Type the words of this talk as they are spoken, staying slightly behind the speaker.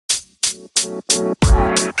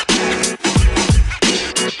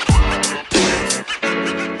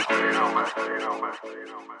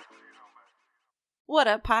What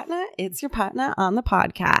up, partner? It's your partner on the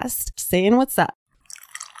podcast saying what's up.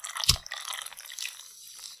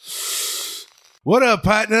 What up,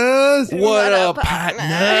 partners? What up,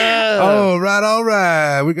 partner? All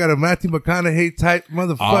right. We got a Matthew McConaughey type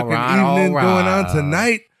motherfucking evening going on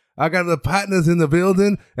tonight. I got the partners in the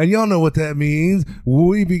building, and y'all know what that means.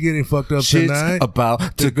 We be getting fucked up Shit's tonight.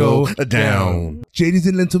 about to go down. Ladies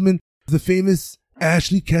and gentlemen, the famous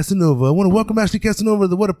Ashley Casanova. I want to welcome Ashley Casanova to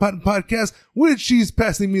the What Up Partner podcast, which she's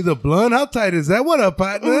passing me the blunt. How tight is that? What up,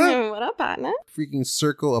 partner? What up, partner? Freaking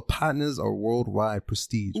circle of partners or worldwide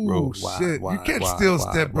prestige. Ooh, Worldwide. shit. You can't steal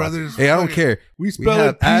Step Brothers. Hey, I don't care. We spell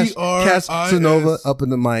it Ash P-R-I-S. Casanova up in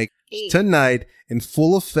the mic tonight in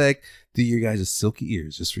full effect through your guys' silky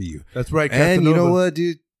ears just for you. That's right, Casanova. And you know what,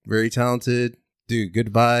 dude? Very talented. Dude,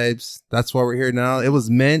 good vibes. That's why we're here now. It was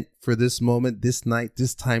meant for this moment, this night,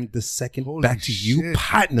 this time, this second. Holy back to you, shit.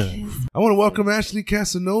 partner. I want to welcome Ashley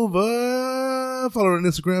Casanova. Follow her on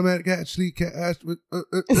Instagram at Ashley. Can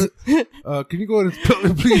you go ahead and spell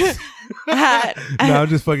it, please? No, I'm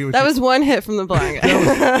just fucking with you. That was one hit from the blind guy.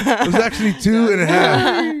 It was actually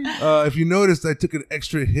 2.5. If you noticed, I took an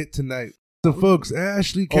extra hit tonight. So, folks,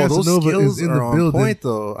 Ashley Those Casanova skills is in are the on building. point,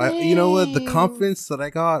 though. You know what? The confidence that I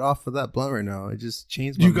got off of that blunt right now, it just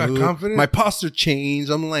changed my You got mood. confidence? My posture changed.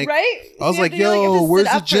 I'm like, Right? I was like, yo, where's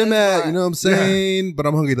the gym at? You know what I'm saying? But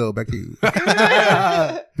I'm hungry, though. Back to you.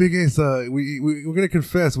 Big Ace, we're going to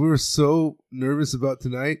confess, we were so nervous about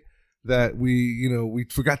tonight that we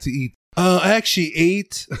forgot to eat. I actually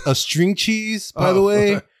ate a string cheese, by the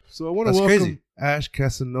way. So I want to That's welcome crazy. Ash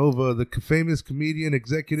Casanova, the famous comedian,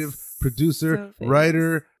 executive, producer, So famous.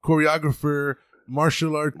 writer, choreographer,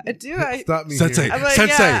 martial art. I do. Stop me Sensei. here. I'm like,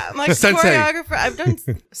 Sensei. yeah, I'm like Sensei. choreographer. I've done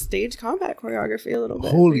stage combat choreography a little bit.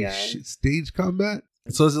 Holy yeah. shit. Stage combat?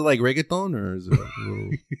 So is it like reggaeton or is it a little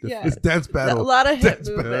Yeah. It's dance A battle. lot of hip Dance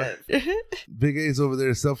movement. Big A's over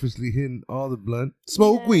there selfishly hitting all the blunt.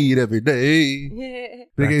 smoke weed every day? Yeah.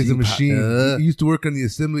 Big Back A's to a you, machine. partner. He used to work on the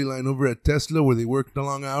assembly line over at Tesla where they worked the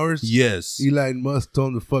long hours. Yes. Elon Musk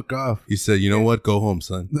told him to fuck off. He said, you know what? Go home,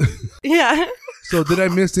 son. Yeah. So did I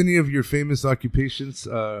miss any of your famous occupations?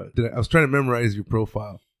 I was trying to memorize your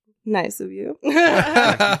profile. Nice of you.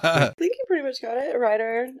 I think you pretty much got it. A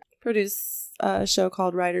writer. Produce a show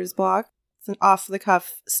called Writer's Block. It's an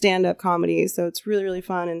off-the-cuff stand-up comedy, so it's really, really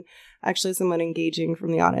fun and actually somewhat engaging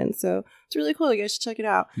from the audience. So it's really cool. You guys should check it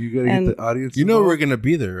out. You gotta And- get the audience. You know involved. we're going to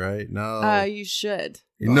be there, right? No. You should.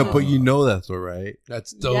 But you know that, though, right?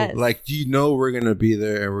 That's dope. Yes. Like, you know we're going to be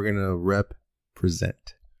there and we're going to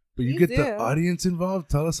represent. But you You get do. the audience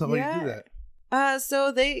involved. Tell us how you do that.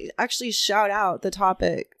 So they actually shout out the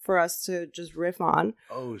topic for us to just riff on.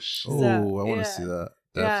 Oh shit! Oh, So, I want to yeah. see that.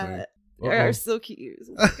 Yeah. Definitely. Our silky ears.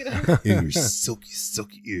 Look it up. In your silky,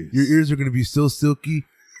 silky ears. Your ears are gonna be so silky.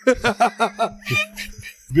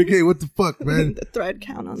 Big A, what the fuck, man? The thread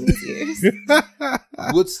count on these ears.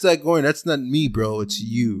 What's that going? That's not me, bro. It's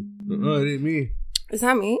you. Oh, it ain't me. Is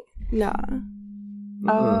that me? Nah.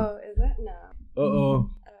 Oh, is that? No. Uh-oh.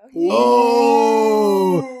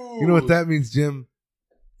 Oh. Oh! You know what that means, Jim?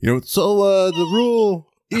 You know, so the rule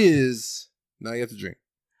is now you have to drink.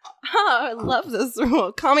 Oh, I love this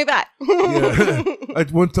rule. Call me back. Yeah.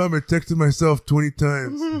 At one time, I texted myself 20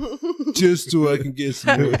 times. Just so I can get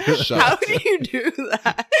some shots. How do you do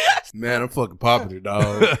that? Man, I'm fucking popular,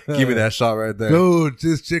 dog. Give me that shot right there. Dude,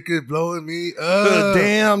 this chick is blowing me up.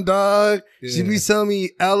 Damn, dog. Yeah. She be telling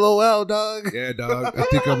me LOL, dog. Yeah, dog. I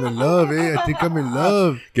think I'm in love, eh? I think I'm in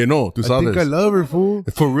love. Que no, tú I think I sabes. love her, fool.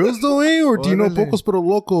 For reals, though, eh? Or do you know Órale. pocos pero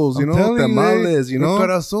locos? You I'm know, telling tamales, you her know?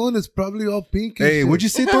 corazón is probably all pink and Hey, shit. what'd you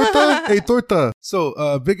say, torta? Hey, torta.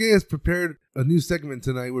 So, Big A has prepared a new segment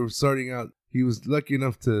tonight. We're starting out. He was lucky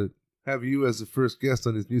enough to have you as the first guest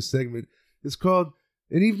on his new segment. It's called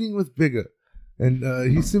An Evening with Bigga. And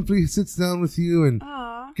he simply sits down with you and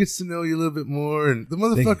Aw. gets to know you a little bit more. And the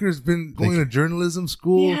motherfucker's been going to journalism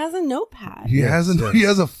school. He has a notepad. He Yes, has yes. he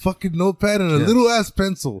has a fucking notepad and a Yes. little ass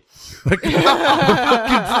pencil, like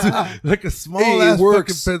like a small Hey, ass it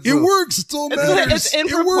works. fucking pencil. It works. It still matters. It's in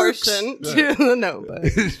It works. proportion to the notebook.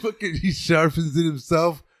 It's fucking, he sharpens it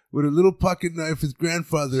himself with a little pocket knife his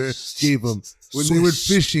grandfather gave him when they went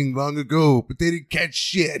fishing long ago, but they didn't catch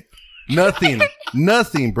shit.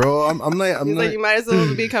 Nothing, bro. I'm He's like, like, you might as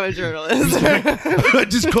well become a journalist. I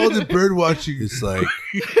just called it bird watching. it's like,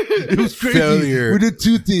 It was crazy. failure. We did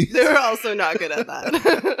two things. They were also not good at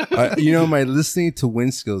that. you know, my listening to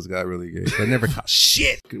wind skills got really good. I never caught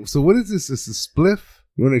shit. So what is this? Is this a spliff?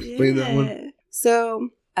 You want to explain that one? So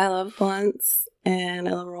I love blunts and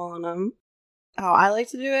I love rolling them. how I like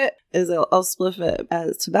to do it is I'll spliff it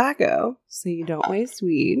as tobacco, so you don't waste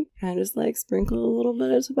weed. And just like sprinkle a little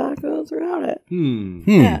bit of tobacco throughout it.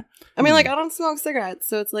 Yeah. I mean, like, I don't smoke cigarettes,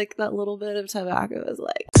 so it's like that little bit of tobacco is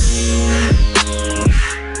like.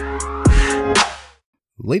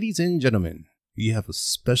 Ladies and gentlemen, we have a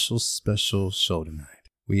special show tonight.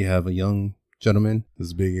 We have a young gentleman,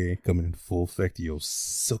 this Big A, coming in full effect. Yo,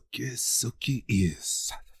 silky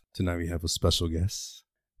ears. Tonight we have a special guest,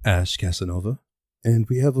 Ash Casanova. And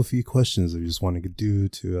we have a few questions that we just want to do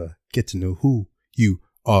to get to know who you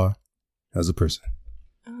are as a person.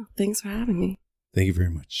 Oh, thanks for having me. Thank you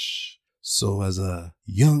very much. So as a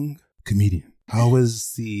young comedian, how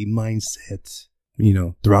is the mindset,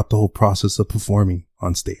 throughout the whole process of performing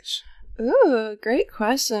on stage? Ooh, great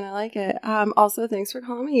question. I like it. Also, thanks for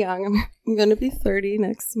calling me young. I'm going to be 30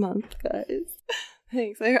 next month, guys.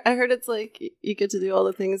 Thanks. I heard it's like you get to do all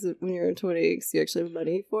the things when you're 20 because you actually have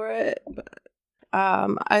money for it. But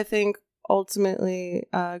I think ultimately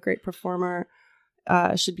a great performer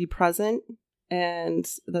should be present. And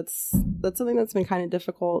that's something that's been kind of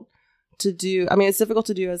difficult to do. I mean, it's difficult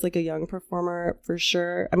to do as like a young performer for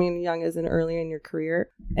sure. I mean, young as in early in your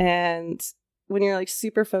career. And when you're like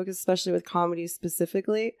super focused, especially with comedy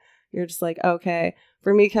specifically, you're just like, okay,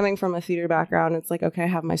 for me coming from a theater background, it's like, okay, I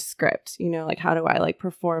have my script, like, how do I like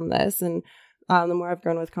perform this? And the more I've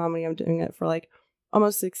grown with comedy, I'm doing it for like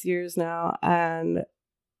almost 6 years now. And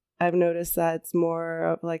I've noticed that it's more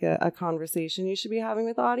of like a conversation you should be having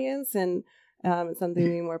with the audience. And it's something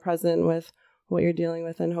being more present with what you're dealing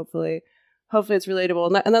with. And hopefully it's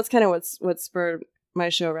relatable. And that's kind of what spurred my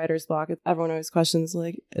show, Writer's Block. Everyone always questions,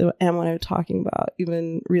 like, am what I'm talking about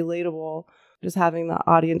even relatable? Just having the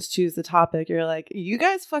audience choose the topic, you're like, you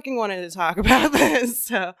guys fucking wanted to talk about this.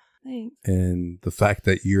 So thanks. And the fact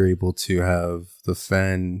that you're able to have the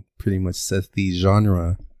fan pretty much set the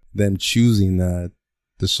genre, them choosing that,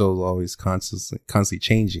 the show's always constantly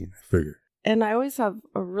changing, I figure. And I always have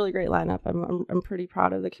a really great lineup. I'm pretty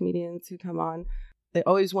proud of the comedians who come on. They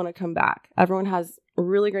always want to come back. Everyone has a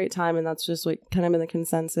really great time, and that's just like kind of in the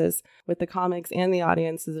consensus with the comics and the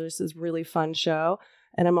audience. Is there's this really fun show,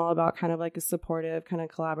 and I'm all about kind of like a supportive, kind of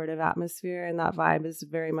collaborative atmosphere, and that vibe is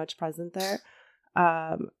very much present there.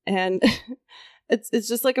 And it's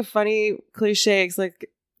just like a funny cliche. It's like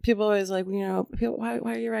people always like, people, why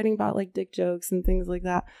are you writing about like dick jokes and things like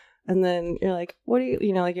that? And then you're like, what do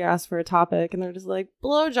you, like you ask for a topic and they're just like,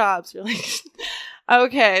 blowjobs. You're like,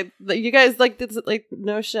 okay, you guys like, this, like,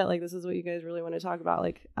 no shit. Like, this is what you guys really want to talk about.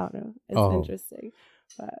 Like, I don't know. It's interesting.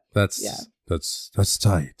 But that's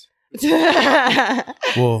tight.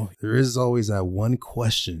 Well, there is always that one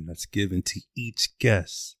question that's given to each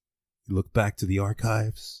guest. You look back to the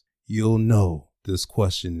archives, you'll know this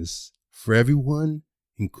question is for everyone,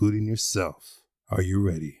 including yourself. Are you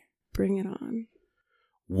ready? Bring it on.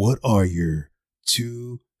 What are your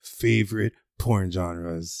 2 favorite porn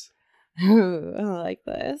genres? Ooh, I like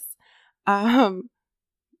this.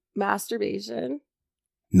 Masturbation.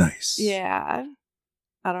 Nice. Yeah.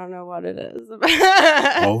 I don't know what it is. All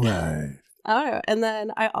right. I don't know. And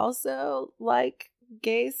then I also like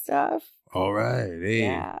gay stuff. All right. Hey.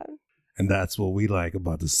 Yeah. And that's what we like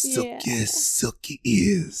about the silky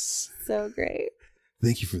ears. So great.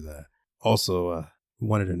 Thank you for that. Also, we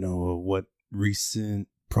wanted to know what recent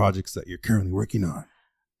projects that you're currently working on.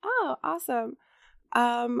 Oh, awesome.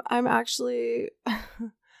 I'm actually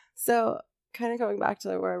so kind of going back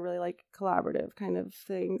to where I really like collaborative kind of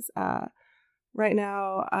things. Right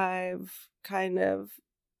now I've kind of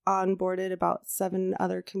onboarded about 7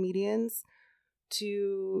 other comedians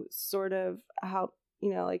to sort of help,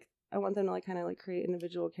 like I want them to like kind of like create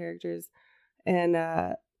individual characters, and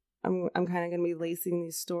I'm kind of going to be lacing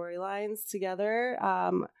these storylines together.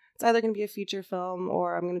 It's either going to be a feature film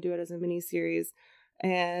or I'm going to do it as a mini series.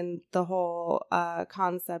 And the whole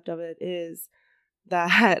concept of it is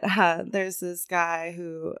that there's this guy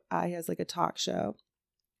who he has like a talk show,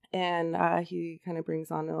 and he kind of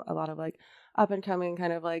brings on a lot of like up and coming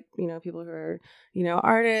kind of like, people who are,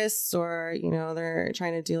 artists, or, they're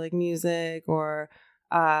trying to do like music, or,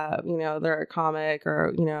 they're a comic,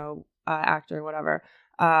 or, actor, or whatever.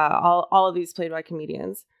 All of these played by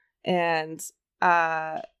comedians. And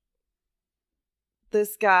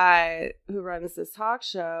this guy who runs this talk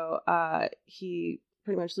show, he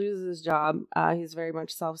pretty much loses his job. He's very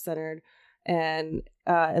much self-centered. And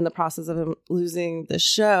in the process of him losing the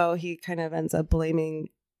show, he kind of ends up blaming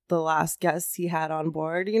the last guests he had on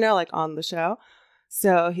board, like on the show.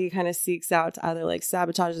 So he kind of seeks out to either like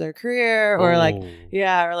sabotage their career or like,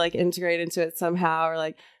 yeah, or like integrate into it somehow or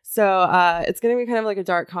like, so it's going to be kind of like a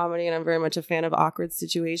dark comedy, and I'm very much a fan of awkward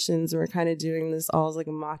situations. And we're kind of doing this all as like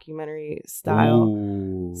a mockumentary style.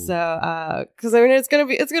 Ooh. So, because I mean, it's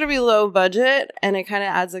gonna be low budget, and it kind of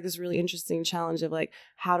adds like this really interesting challenge of like,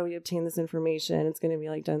 how do we obtain this information? It's going to be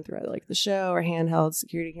like done through like the show or handheld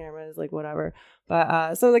security cameras, like whatever.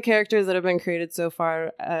 But some of the characters that have been created so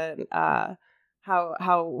far, and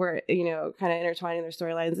how we're kind of intertwining their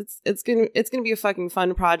storylines. It's gonna be a fucking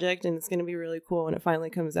fun project, and it's gonna be really cool when it finally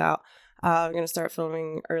comes out. We're gonna start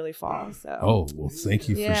filming early fall. So well, thank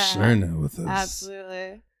you for sharing that with us.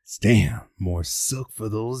 Absolutely. Damn, more silk for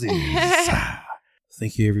those ears.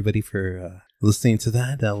 Thank you everybody for listening to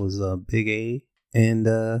that. That was Big A,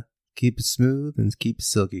 and keep it smooth and keep it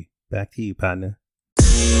silky. Back to you, partner.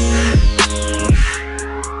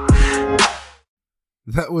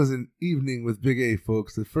 That was an evening with Big A,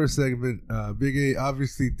 folks. The first segment, Big A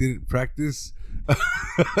obviously didn't practice.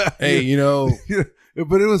 Hey,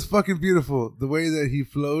 but it was fucking beautiful. The way that he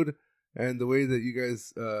flowed and the way that you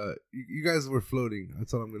guys were floating.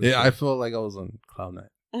 That's all I'm gonna say. Yeah, I felt like I was on cloud nine.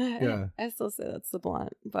 Yeah, I still say that's the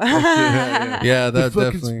blunt, but yeah, that the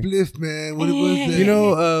fucking definitely. spliff, man. What it was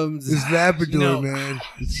that? It's Labrador, man. man.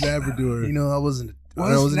 It's Labrador. I wasn't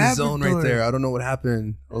in the zone right there. I don't know what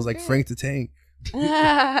happened. I was like Frank the Tank.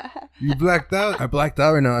 You blacked out? I blacked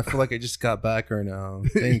out right now. I feel like I just got back right now.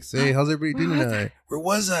 Thanks. Hey, how's everybody doing tonight? Where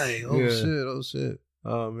was I? Oh shit.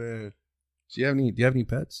 Oh man. Do you have any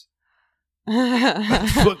pets?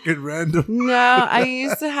 That's fucking random. No, I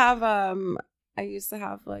used to have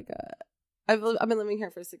like I've been living here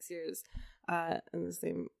for 6 years, in the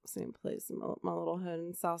same place in my little hood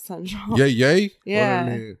in South Central. Yay.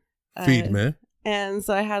 Yeah. Feed man. And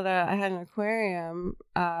so I had an aquarium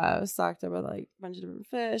stocked up with like a bunch of different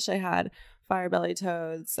fish. I had fire belly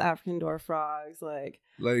toads, African dwarf frogs, like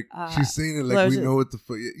she's saying it like we know what the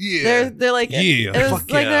fuck. Yeah, they're like it was like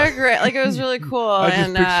they're great. Like it was really cool. I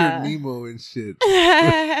just pictured Nemo and shit.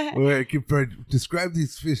 Well, I can probably describe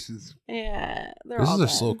these fishes. Yeah, Fishes are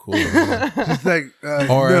so cool. Just like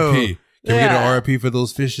R.I.P. Can we get an R.I.P. for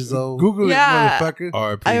those fishes though? Google it, motherfucker.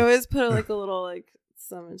 R.I.P. I always put like a little like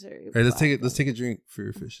cemetery. All right, let's take a drink for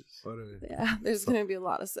your fishes. Yeah, there's gonna be a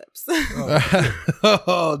lot of sips.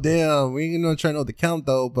 Oh damn, we ain't gonna try to know the count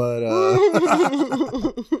though, but I'll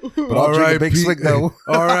drink a big slick though.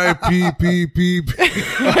 R.I.P.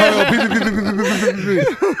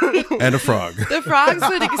 And a frog. The frogs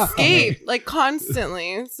would escape like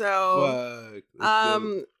constantly. So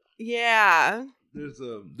yeah.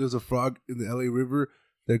 There's a frog in the LA River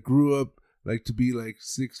that grew up like to be like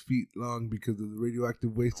 6 feet long because of the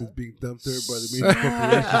radioactive waste that's being dumped there by the major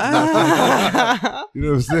corporations. You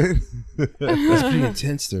know what I'm saying? That's pretty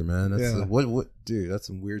intense there, man. That's what dude, that's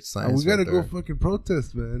some weird science. We gotta go fucking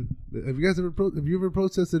protest, man. Have you guys ever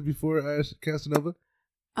protested before, Casanova?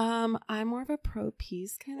 I'm more of a pro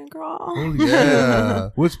peace kind of girl. Oh yeah.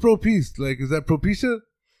 What's pro peace? Like, is that Propecia?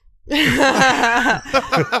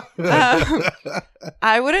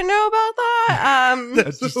 I wouldn't know about that. I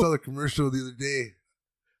just saw the commercial the other day.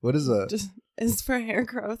 What is that? It's for hair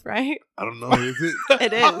growth, right? I don't know. Is it?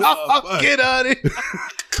 It is. Oh, get on it.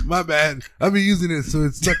 My bad. I've been using it, so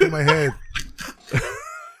it's stuck in my head.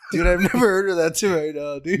 Dude, I've never heard of that too right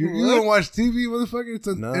now, dude. You don't watch TV, motherfucker? It's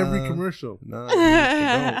on every commercial. No,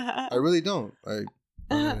 I really don't. I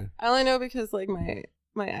only know because like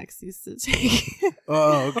my ex used to take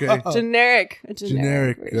oh, okay. generic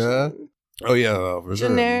yeah. Oh yeah, for sure.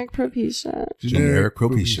 Generic Propecia. Generic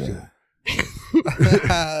Propecia.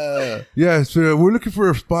 Yeah, so we're looking for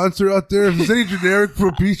a sponsor out there. If there's any generic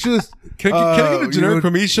Propecias, can I get a generic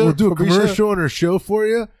Propecia? We'll do a commercial on our show for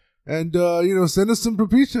you. And send us some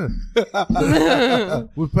Propecia.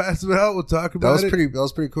 We'll pass it out. We'll talk about it. That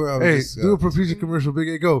was pretty cool. Hey, do a Propecia commercial. Big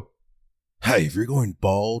A, go. Hey, if you're going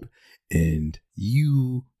bald and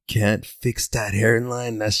you can't fix that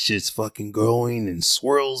hairline, that shit's fucking growing and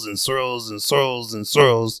swirls and swirls and swirls and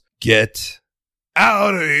swirls. Get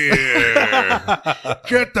out of here.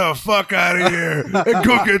 Get the fuck out of here and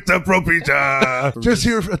go get the Propecia. Just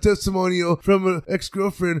hear a testimonial from an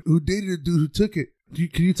ex-girlfriend who dated a dude who took it.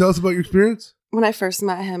 Can you tell us about your experience? When I first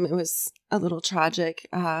met him, it was a little tragic.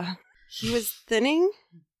 He was thinning,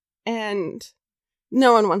 and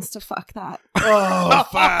no one wants to fuck that. Oh,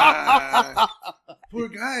 fuck. Poor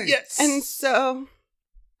guy. Yes. And so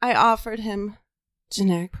I offered him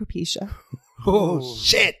generic Propecia. Oh,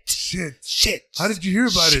 shit. How did you hear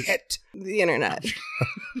about it? The internet.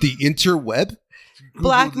 The interweb?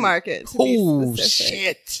 Black market. Oh,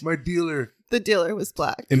 shit. My dealer the dealer was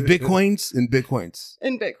black. In Bitcoins? In Bitcoins.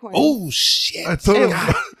 In Bitcoin. Oh, shit. I told him.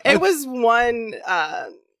 It was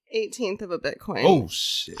 1/18th of a Bitcoin. Oh,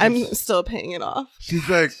 shit. I'm still paying it off. She's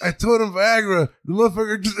like, I told him Viagra. The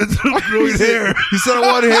motherfucker just ended up growing hair. He said,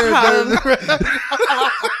 I want hair.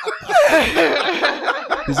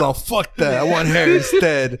 He's all, fuck that. I want hair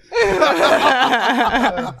instead.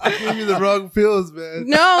 I gave you the wrong pills, man.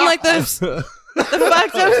 No, like the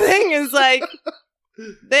fucked up thing is like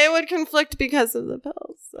they would conflict because of the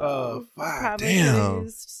pills. So Oh, fuck. probably Damn.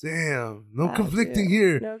 used Damn. No that conflicting too.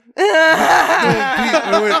 here. No.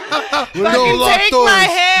 No locked take doors. my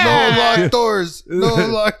hair. No locked doors. No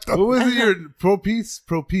locked doors. What was it? Your Pro Peace?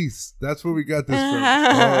 Pro Peace. That's where we got this from.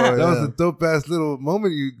 Oh, That was a dope ass little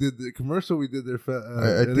moment you did. The commercial we did there. I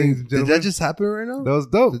ladies and think, did gentlemen. that just happen right now? That was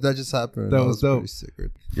dope. Did that just happen? That was dope. pretty sick. Right?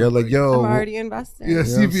 Yeah, like, yo. I'm already invested. Yeah, You know what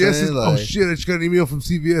I'm CVS is. saying? Oh Like- shit! I just got an email from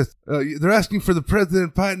CVS. They're asking for the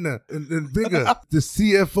president partner and Bigger, the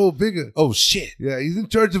CFO Bigger. Oh, shit. Yeah, he's in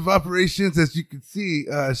charge of operations. As you can see,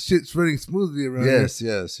 shit's running smoothly around Yes.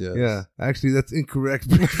 here. Yeah, actually, that's incorrect.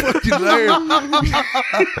 Fucking liar.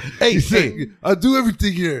 Hey, He's hey. like, I'll do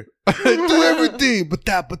everything here. Do everything. But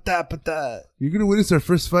that. You're gonna witness our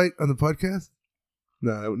first fight on the podcast?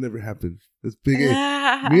 No, that would never happen. That's Big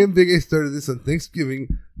A. Me and Big A started this on Thanksgiving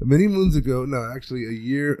many moons ago. No, actually, a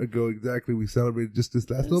year ago exactly. We celebrated just this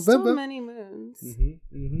last There's November. so many moons.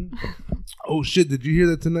 Oh shit! Did you hear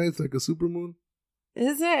that tonight? It's like a supermoon.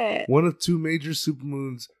 Is it? One of two major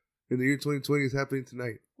supermoons in the year 2020 is happening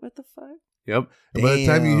tonight. What the fuck? Yep. And by the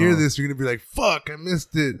time you hear Damn. this, you're gonna be like, "Fuck, I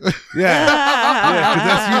missed it." Yeah, because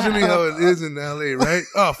that's usually how it is in LA, right?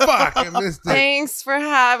 Oh fuck, I missed it. Thanks for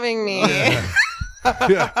having me.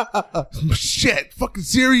 Yeah. Shit, fucking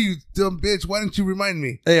Siri, you dumb bitch. Why didn't you remind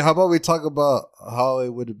me? Hey, how about we talk about how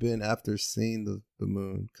it would have been after seeing the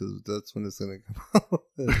moon? Because that's when it's going to come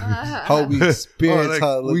out. How we experience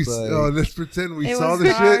how it looks like. Let's pretend we It saw was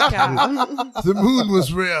the shit. dark out. The moon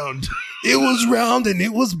was round. It was round and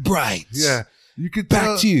it was bright. Yeah, you could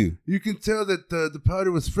tell. Back to you. You can tell that the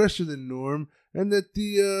powder was fresher than norm, and that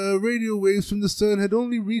the radio waves from the sun had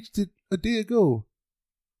only reached it a day ago.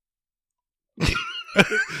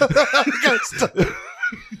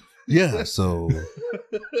 Yeah, so.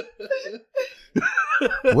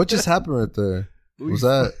 What just happened right there? Was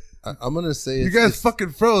that. I'm going to say You it's, guys it's-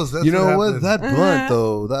 fucking froze. That's you know what? happened. That blunt,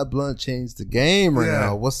 though, that blunt changed the game right Yeah.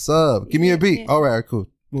 now. What's up? Give me a beat. Yeah. All right, cool.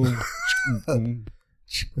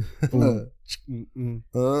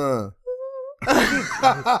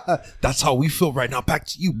 That's how we feel right now. Back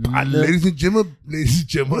to you, partner. Ladies and gentlemen,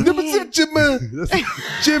 Jim, Give it to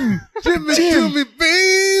me,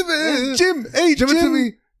 baby. Jim, hey, Give it to Jim.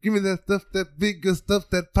 me. Give me that stuff, that big good stuff,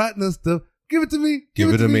 that partner stuff. Give it to me. Give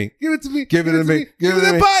it to me. Give it to me. Give it to me. Give me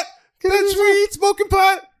that pot. That sweet smoking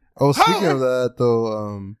pot. Oh, speaking How? of that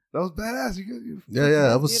though, That was badass. You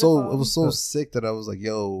yeah, I was Beautiful. so sick that I was like,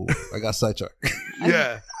 yo, I got sidetracked.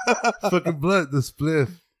 Yeah. Fucking blood, the spliff.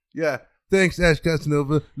 Yeah. Thanks, Ash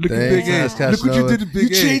Casanova. Look at Thanks, Big A. Ash Look what you Casanova. did to Big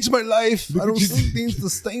You A. changed my life. Look I don't what you see did. things the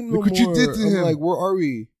same no Look what you more. did to I'm him. like, where are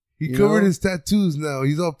we? He You covered know? his tattoos now.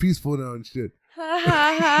 He's all peaceful now and shit.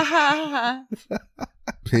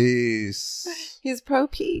 Peace. He's pro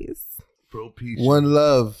peace. Bro, peace. One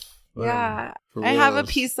love. Yeah. For I have a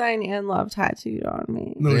reals. peace sign and love tattooed on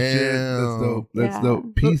me. No shit. That's Damn. dope. That's Yeah.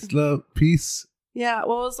 dope. Peace, love, peace. Yeah,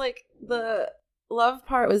 well, it was like the love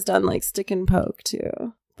part was done like stick and poke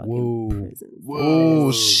too. Fucking Whoa. prisons.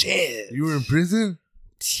 Oh shit. You were in prison?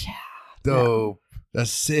 Yeah. Dope.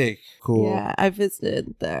 That's sick. Cool. Yeah, I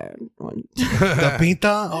visited there one. The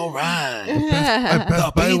pinta? All right. I The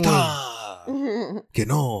passed by one. pinta. Que I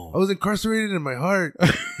no. was incarcerated in my heart.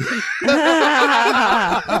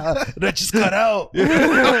 That just got out.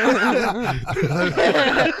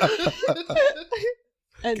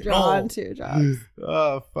 And drawn teardrops.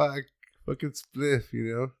 Oh, fuck. Fucking spliff,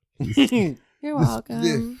 you know? You're The welcome.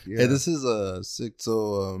 spliff, yeah. Hey, this is sick.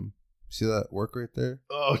 So, see that work right there?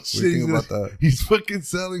 Oh, What shit. do you He's, think about that? he's fucking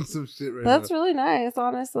selling some shit right That's now. really nice,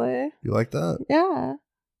 honestly. You like that? Yeah.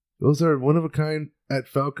 Those are one of a kind at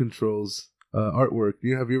Falcon Control's artwork.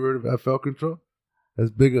 Have you ever heard of at Falcon Control?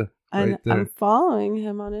 That's bigger. I'm, Right there. I'm following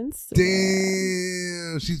him on Instagram.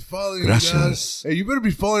 Damn, she's following you Gracias. guys. Hey, you better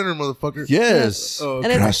be following her, motherfucker. Yes. Oh, And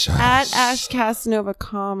okay. it's Gracias. at Ash Casanova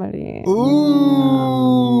Comedy.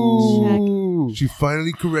 Ooh. She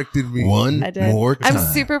finally corrected me. One I did. more time. I'm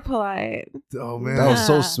super polite. Oh man, That was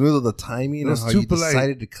so Yeah. smooth. The timing That and was how too you polite.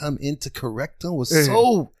 decided to come in to correct them was Hey.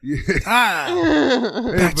 so. Yeah. Ah.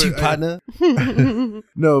 yeah. Back to you, but partner.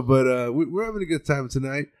 No, but we're having a good time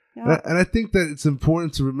tonight. And I think that it's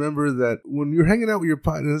important to remember that when you're hanging out with your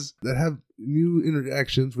partners that have new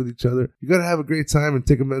interactions with each other. You got to have a great time and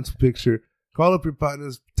take a mental picture. Call up your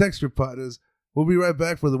partners, text your partners. We'll be right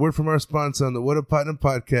back with a word from our sponsor on the What Up Partner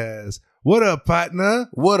podcast. What up, partner?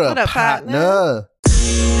 What up, What up, partner?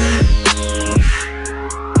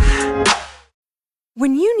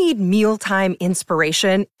 When you need mealtime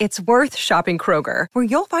inspiration, it's worth shopping Kroger, where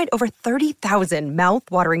you'll find over 30,000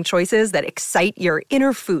 mouth-watering choices that excite your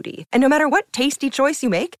inner foodie. And no matter what tasty choice you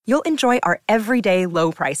make, you'll enjoy our everyday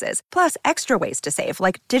low prices, plus extra ways to save,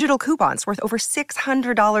 like digital coupons worth over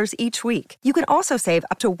 $600 each week. You can also save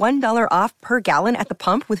up to $1 off per gallon at the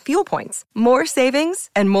pump with fuel points. More savings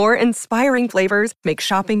and more inspiring flavors make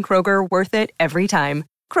shopping Kroger worth it every time.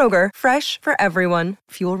 Kroger, fresh for everyone.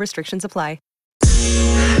 Fuel restrictions apply.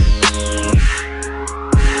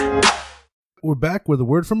 We're back with a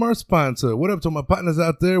word from our sponsor. What up to my partners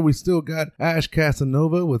out there? We still got Ash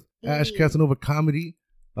Casanova with Ash Casanova Comedy,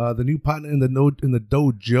 the new partner in the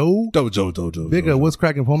dojo. Dojo. Bigger, what's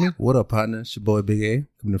cracking for me? What up, partner? It's your boy Big A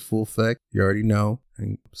coming to full effect. You already know.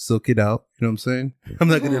 And silk it out. You know what I'm saying? I'm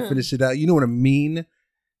not going to finish it out. You know what I mean?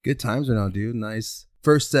 Good times right now, dude. Nice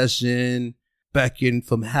first session. Back in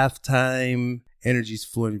from halftime. Energy's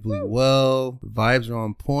flowing really well. The vibes are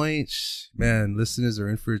on point. Man, listeners are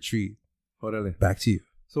in for a treat. Orale. Back to you.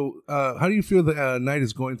 So, how do you feel the night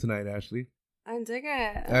is going tonight, Ashley? I dig it.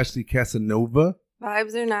 Ashley Casanova.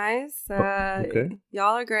 Vibes are nice. Okay.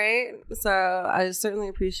 Y'all are great. So I certainly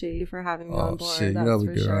appreciate you for having me on board. Shit. You That's know we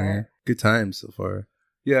for good sure. on here. Good times so far.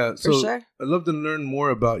 Yeah, so sure. I'd love to learn more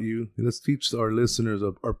about you. Let's teach our listeners,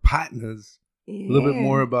 our partners, a little bit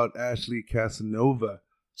more about Ashley Casanova.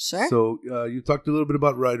 Sure. So you talked a little bit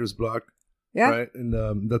about Writer's Block, Yeah. right?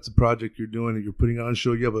 And that's a project you're doing and you're putting on a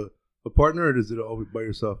show. You have a partner, or is it all by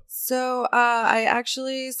yourself? So I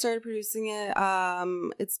actually started producing it.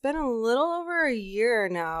 It's been a little over a year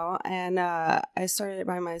now, and I started it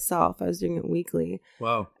by myself. I was doing it weekly.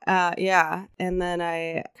 Wow. Yeah, and then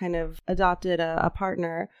I kind of adopted a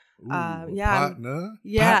partner. Yeah. Partner?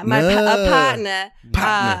 Yeah, Partner. partner.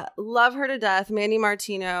 Partner. Love her to death. Mandy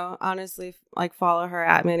Martino. Honestly, like follow her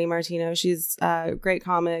at Mandy Martino. She's a great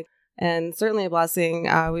comic and certainly a blessing.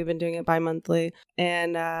 We've been doing it bi-monthly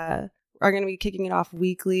and are going to be kicking it off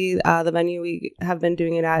weekly. The venue we have been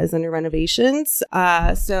doing it at is under renovations.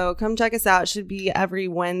 So come check us out. It should be every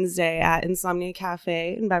Wednesday at Insomnia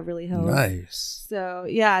Cafe in Beverly Hills. Nice. So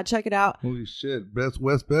yeah, check it out. Holy shit. Best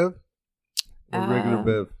West Bev? Or regular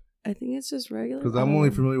Bev? I think it's just regular. Because I'm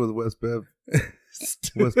only familiar with West Bev.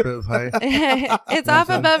 West Bev High. It's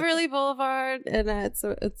off of Beverly Boulevard, and it's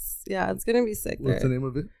gonna be sick. What's there. the name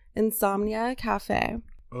of it? Insomnia Cafe.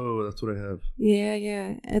 Oh, that's what I have.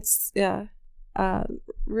 Yeah. It's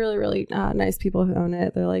really, really nice people who own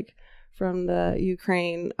it. They're like from the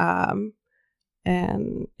Ukraine,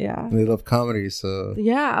 and yeah, They love comedy, so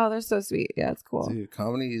yeah. Oh, they're so sweet. Yeah, it's cool. dude,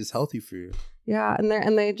 comedy is healthy for you. Yeah,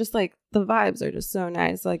 and they just like the vibes are just so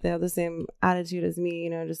nice. Like they have the same attitude as me,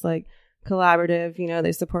 just like collaborative.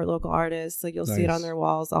 They support local artists. Like you'll see it Nice. on their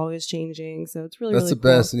walls, always changing. So it's really That's really the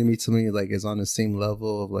cool. best. And you meet somebody like is on the same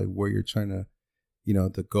level of like where you're trying to,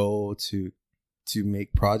 the goal to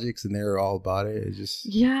make projects, and they're all about it. It's just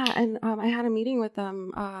Yeah, and I had a meeting with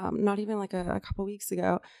them not even like a couple weeks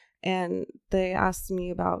ago, and they asked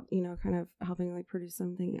me about kind of helping like produce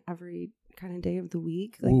something every kind of day of the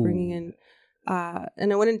week, like bringing in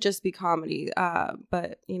and it wouldn't just be comedy,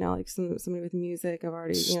 but like somebody with music. I've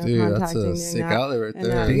already dude, that's contacting a doing sick that. outlet right And,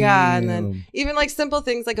 there. yeah, and then Damn. even like simple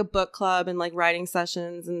things like a book club and like writing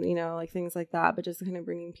sessions and like things like that, but just kind of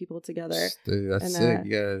bringing people together. Dude, that's and, sick.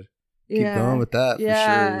 You gotta keep yeah. going with that for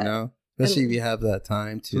Yeah. sure. Especially And- if you have that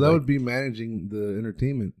time to. So that would be managing the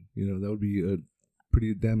entertainment. That would be a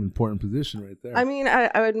pretty damn important position right there. I mean, I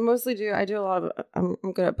would mostly I do a lot of, I'm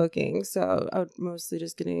good at booking. So I would mostly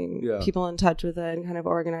just getting people in touch with it and kind of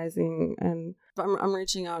organizing. And I'm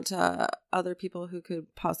reaching out to other people who could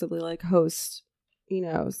possibly like host,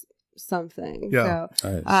 something. Yeah. So,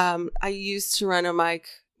 Nice. I used to run a mic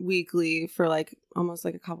weekly for like almost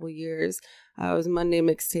like a couple years. It was Monday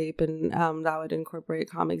mixtape, and that would incorporate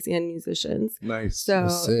comics and musicians. Nice. So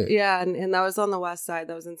That's sick. yeah, and that was on the west side.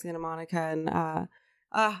 That was in Santa Monica, and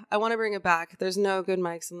I want to bring it back. There's no good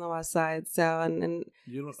mics on the west side. So and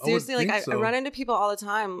seriously, like I run into people all the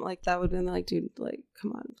time. Like that would have been like, dude, like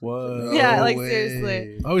come on. What? Yeah, like, way.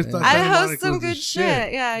 seriously. I always thought I Santa host Monica some was the good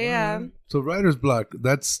shit. Yeah. Alright. So Writer's Block,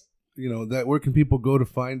 that's that. Where can people go to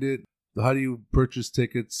find it? How do you purchase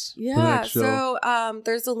tickets for the Yeah, next show? so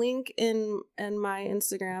there's a link in my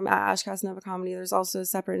Instagram at Ash Casanova Comedy. There's also a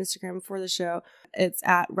separate Instagram for the show. It's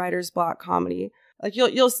at Writer's Block Comedy. Like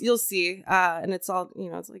you'll see, and it's all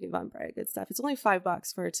it's like Eventbrite, good stuff. It's only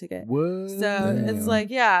 $5 for a ticket. What? So it's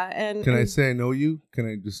like and can I say I know you? Can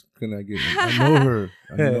I get? I know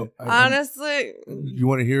her. Honestly, you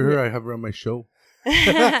want to hear her? I have her on my show.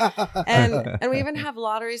 and we even have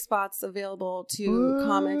lottery spots available to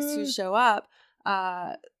comics who show up.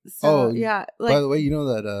 By Like, the way, you know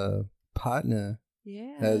that Patna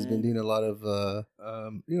has been doing a lot of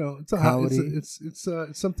it's a comedy. It's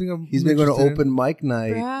something he's been going to open mic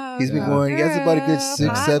night. Bro, He's been going. He has about a good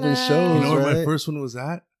 6-7 shows. You know where right? my first one was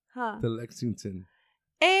at? Huh. The Lexington.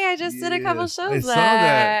 Hey, I just did a couple shows there.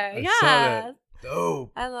 I saw that.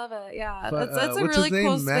 Dope. I love it. Yeah, But, it's a what's really his name?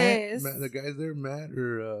 cool Matt? space. The guy's there, Matt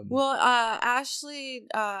or Well, Ashley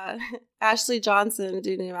Johnson, a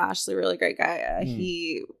dude named Ashley, really great guy.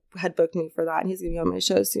 He had booked me for that, and he's gonna be on my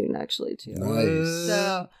show soon, actually, too. Nice.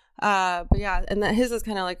 So, but yeah, and that his is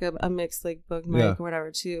kind of like a mixed like book mic or whatever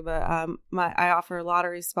too. But I offer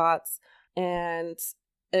lottery spots, and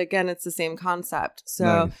again, it's the same concept.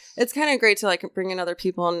 So it's kind of great to like bring in other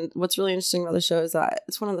people. And what's really interesting about the show is that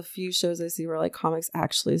it's one of the few shows I see where like comics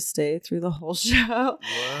actually stay through the whole show.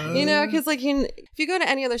 What? Because like if you go to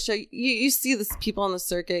any other show, you see this people on the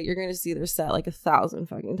circuit, you're going to see their set like 1,000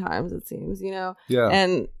 fucking times, it seems, Yeah.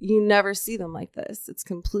 And you never see them like this. It's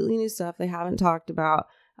completely new stuff they haven't talked about.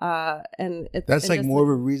 And that's like more of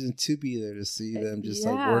a reason to be there, to see them just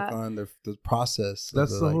like work on the process.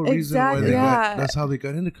 That's the whole reason why that's how they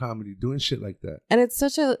got into comedy, doing shit like that. And it's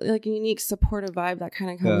such a like unique supportive vibe that kind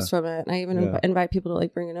of comes from it. And I even invite people to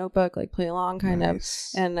like bring a notebook, like play along kind of.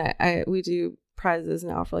 And we do prizes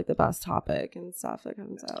now for like the best topic and stuff that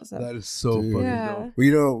comes out. So that is so fucking dope.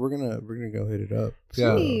 Well, we're gonna go hit it up.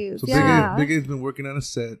 Please, So Big A's been working on a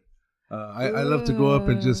set. I love to go up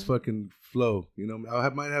and just fucking flow.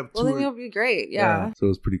 Might have. Well, then you'll be great. Yeah. So it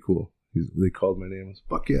was pretty cool. They called my name. I was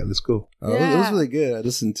fuck yeah, let's go. It was really good. I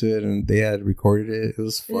listened to it and they had recorded it. It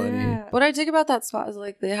was funny. Yeah. What I dig about that spot is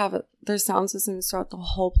like they have their sound systems throughout the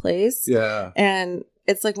whole place. Yeah. And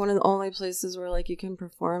it's like one of the only places where like you can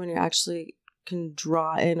perform and you actually can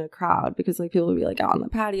draw in a crowd, because like people will be like out on the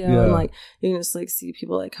patio and like you can just like see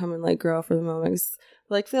people like come and like grow for the moment.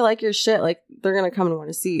 Like if they like your shit, like they're gonna come and want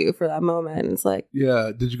to see you for that moment. And it's like,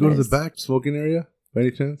 did you go to the back smoking area by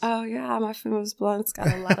any chance? Oh yeah, my famous blunt's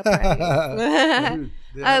got a lot of praise.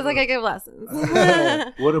 I was like, I give lessons.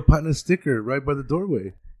 What a partner sticker right by the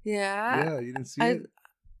doorway. Yeah, you didn't see it.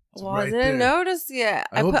 Well, I didn't notice yet.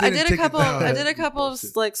 I did a couple of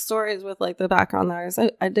like stories with like the background there.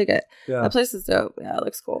 So I dig it. Yeah, that place is dope. Yeah, it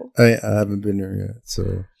looks cool. I haven't been there yet,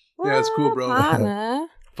 so yeah, it's cool, bro.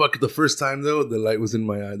 Fuck, the first time though, the light was in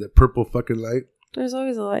my eye. That purple fucking light. There's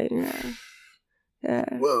always a light in your eye.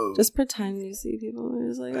 Yeah. Whoa. Just pretend you see people. You're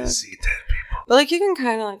just like, I see dead people. But like you can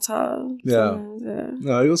kind of like tell. Yeah.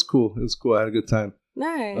 No, it was cool. It was cool. I had a good time.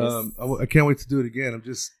 Nice. I can't wait to do it again. I'm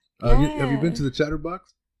just. Have you been to the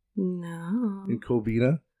Chatterbox? No. In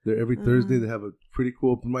Covina. They're every Thursday. They have a pretty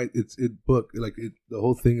cool open mic. It booked like the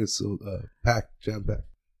whole thing is so packed, jam packed.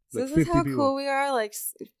 So this is how cool we are. Like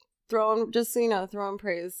throwing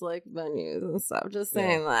praise like venues and stuff. Just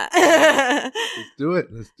saying that. Let's do it.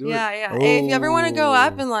 Yeah. Hey, if you ever want to go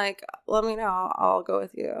up and like, let me know. I'll go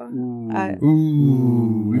with you.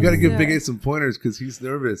 Ooh. We got to give Big A some pointers because he's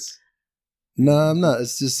nervous. No, I'm not.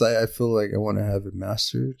 It's just I feel like I want to have it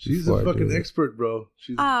mastered. She's a fucking expert, bro.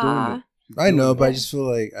 She's doing it. I know, but I just feel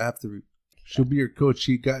like I have to. She'll be your coach.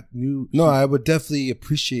 She got new. No, I would definitely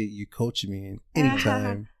appreciate you coaching me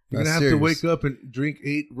anytime. You're gonna have to wake up and drink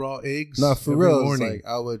 8 raw eggs. No, for real. Morning. Like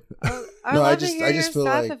I would. I just feel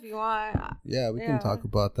like if you want. Yeah, we can talk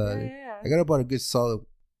about that. Yeah. I got about a good solid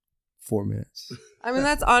 4 minutes. I mean,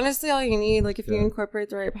 that's honestly all you need. Like, if you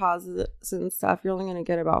incorporate the right pauses and stuff, you're only going to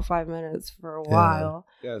get about 5 minutes for a while.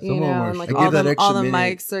 Yeah, and like all the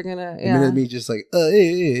mics are going to. Yeah. A minute of me just like,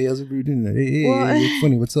 hey, how's everybody doing that? Hey,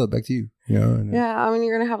 funny, what's up? Back to you. Yeah, I mean,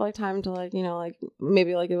 you're going to have like time to like, like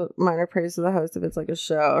maybe like give a minor praise to the host if it's like a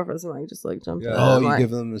show, or if it's like just like jump in. Oh, you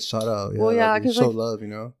give them the shout out. Yeah, well, yeah, because show love,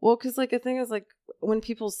 Well, because like the thing is like when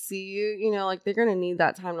people see you, like they're going to need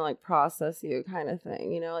that time to like process you kind of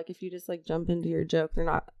thing. Like if you just like jump into your joke, they're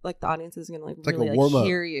not like the audience is going to like really like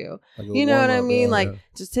hear you. Like you know what I mean? Like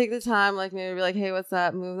just take the time, like maybe be like, hey, what's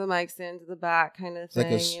up? Move the mics into the back kind of thing.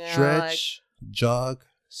 Like a stretch, jog,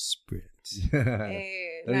 sprint.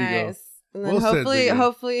 Hey, there nice. You go. And then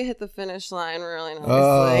hopefully you hit the finish line really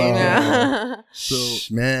nicely.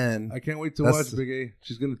 So man, I can't wait to watch Big A.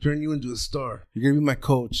 She's gonna turn you into a star. You're gonna be my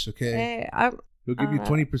coach, okay? Hey, He'll give you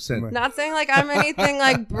 20%. Not saying like I'm anything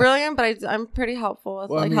like brilliant, but I'm pretty helpful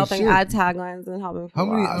with helping add taglines and helping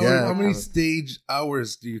people How many stage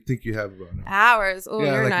hours do you think you have about now? Hours? Oh,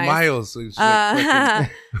 yeah, you're like nice. miles. So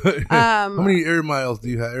how many air miles do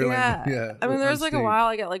you have? Yeah. I mean, there's like a while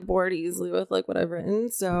I get like bored easily with like what I've written,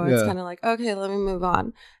 so it's kind of like, okay, let me move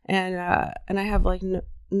on. And I have like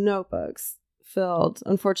notebooks filled.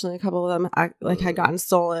 Unfortunately, a couple of them had gotten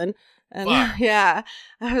stolen. And yeah,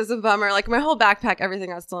 it was a bummer. Like my whole backpack, everything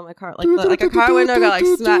got stolen in my car. Like a car window got like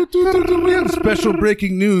smacked. We have special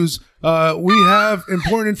breaking news. We have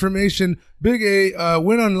important information. Big A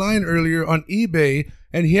went online earlier on eBay,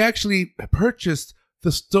 and he actually purchased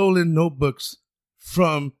the stolen notebooks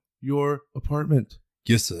from your apartment.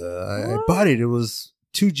 Yes, I bought it. It was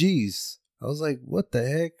 2 Gs. I was like, what the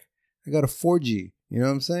heck? I got a 4G. You know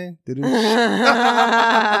what I'm saying? Jesus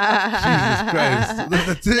Christ.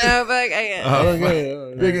 That's it. No, but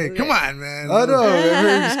Big A, come on, man. I know.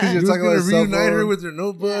 Just because you're talking about reunite her with her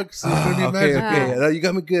notebooks. It's going to be magical. Okay. You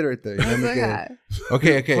got me good right there. You got me good.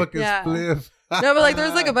 Okay. Fucking spliff. No, but like there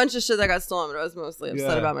was like a bunch of shit that got stolen, but I was mostly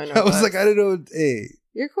upset about my notebooks. I was like, I didn't know. Hey.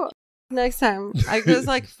 You're cool. Next time, there's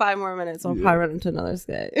like 5 more minutes. I'll probably run into another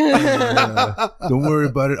skate. Don't worry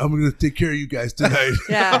about it. I'm going to take care of you guys tonight.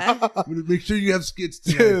 Yeah. I'm going to make sure you have skits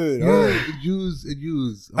tonight. Dude. Use.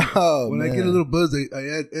 When I get a little buzz, I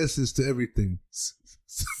add S's to everything.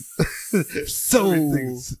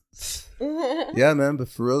 Yeah, man. But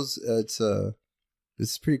for real,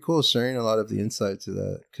 it's pretty cool sharing a lot of the insight to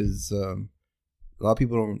that because a lot of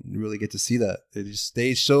people don't really get to see that.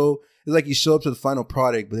 They show. It's like you show up to the final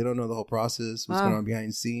product, but they don't know the whole process, what's going on behind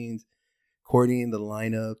the scenes, coordinating the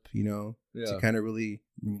lineup, to kind of really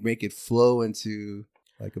make it flow into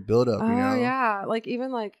like a build-up, yeah. Like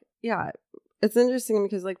even like, it's interesting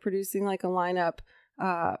because like producing like a lineup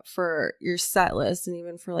for your set list and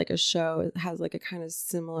even for like a show, it has like a kind of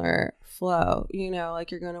similar flow, like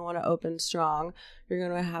you're going to want to open strong. You're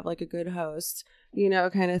going to have like a good host,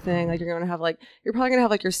 kind of thing. Like you're going to have you're probably going to have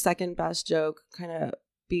like your second best joke kind of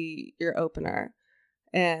be your opener,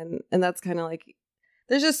 and that's kind of like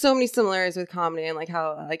there's just so many similarities with comedy and like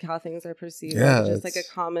how things are perceived. Just like a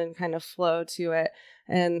common kind of flow to it,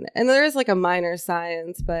 and there is like a minor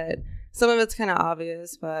science, but some of it's kind of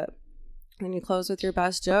obvious. But when you close with your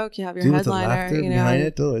best joke, you have your headliner. Behind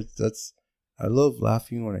it though, I love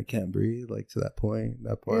laughing when I can't breathe, like to that point,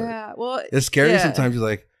 that part. Yeah, well, it's scary sometimes. You're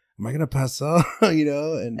like, am I gonna pass out?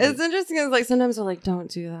 And it's interesting because like sometimes we're like, don't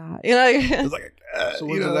do that. It's like, so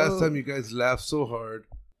when's the last time you guys laughed so hard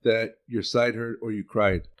that your side hurt or you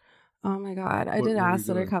cried? Oh my god, I did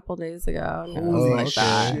acid a couple days ago. Holy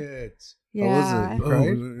shit! Yeah. How was it? You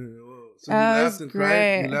cried? So you laughed and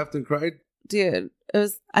cried. You laughed and cried, dude. It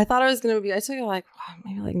was. I thought I was gonna be. I took it like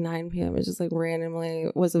maybe like 9 p.m. It just like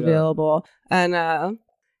randomly was available, and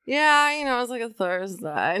yeah, it was like a Thursday.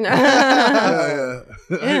 I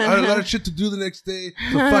had a lot of shit to do the next day,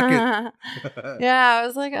 so fuck it. Yeah, I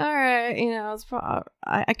was like, all right, it's probably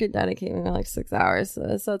I could dedicate maybe like 6 hours to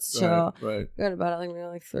this, so it's chill. Right. Go to bed at like maybe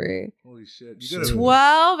like 3. Holy shit!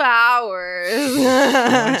 12 hours.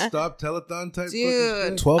 Non-stop telethon type.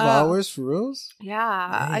 Dude, 12 hours for reals?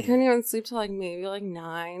 Yeah, dang. I couldn't even sleep till like maybe like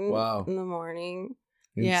 9 in the morning.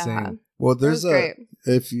 Insane. Yeah. Well, there's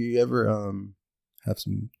if you ever have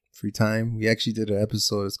some free time, we actually did an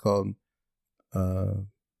episode. It's called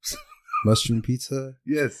Mushroom Pizza.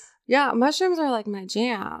 Yes. Yeah, mushrooms are like my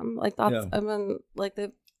jam. Like that's I've been like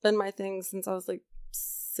they've been my thing since I was like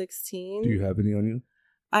 16. Do you have any on you?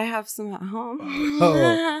 I have some at home.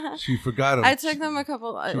 Oh, she forgot them. I took them a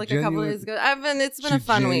couple days ago. It's been a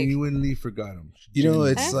fun week. She genuinely forgot them.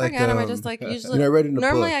 It's like I just like usually. I read in the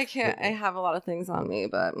normally book. I can't. I have a lot of things on me,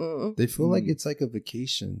 but they feel like it's like a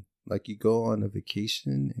vacation. Like you go on a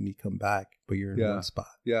vacation and you come back, but you're in one spot.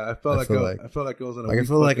 Yeah, I felt like I was on a I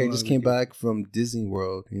feel like I just came back from Disney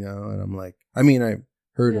World, and I'm like, I mean, I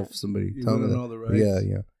heard of somebody telling me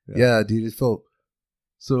that. Yeah, dude, it felt.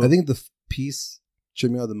 So I think the piece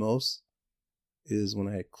tripped me out the most is when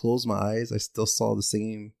I closed my eyes, I still saw the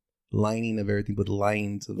same lining of everything, but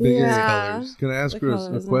lines of various colors. Can I ask her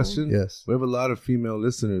a question? Yes. We have a lot of female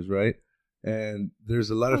listeners, right? And there's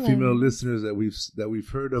a lot of female listeners that we've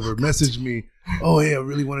heard of or messaged me. Oh, hey, I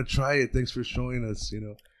really want to try it. Thanks for showing us.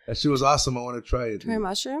 That shit was awesome. I want to try it. Try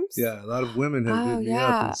mushrooms? Yeah, a lot of women have hit me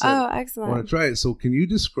up and said, excellent. I want to try it. So can you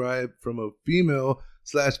describe from a female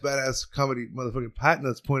 / badass comedy motherfucking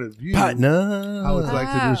Patna's point of view how it's like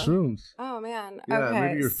to do shrooms? Oh man. Yeah, okay,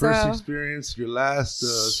 maybe your first experience, your last,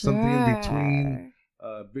 something in between.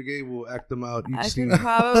 Big A will act them out each I scene. could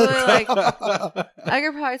probably I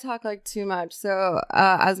could probably talk like too much. So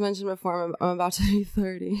as mentioned before, I'm about to be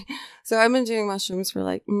 30. So I've been doing mushrooms for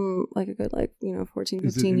like a good 14,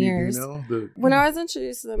 15 years. When I was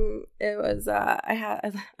introduced to them, it was I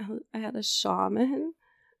had a shaman,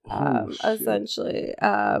 essentially,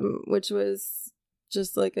 which was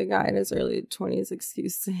just like a guy in his early 20s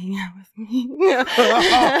excuse to hang out with me. So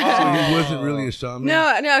he wasn't really a shaman?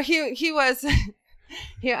 No, he was.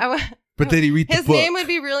 But then he read the his book. name would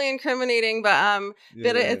be really incriminating, but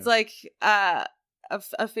it's like a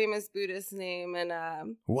famous Buddhist name,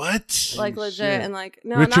 and what? like legit, shit. and like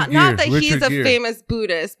no, Richard not that Gere. he's Richard a Gere. famous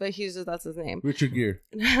Buddhist, but that's his name. Richard Gere.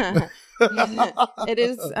 It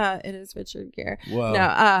is Richard Gere. Wow.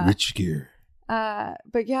 No, Rich Gear.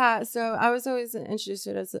 but yeah, so I was always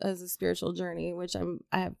interested as a spiritual journey, which I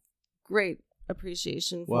have great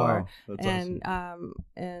appreciation for. Wow. That's awesome.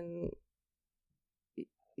 And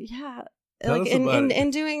yeah, Tell like us about it. in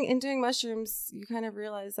doing mushrooms, you kind of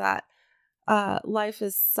realize that life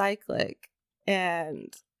is cyclic,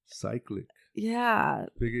 and Cyclic. yeah,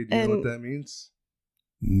 Big A, do you know what And- that means?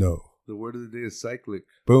 No. The word of the day is cyclic.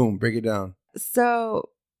 Boom. Break it down. so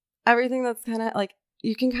everything that's kind of like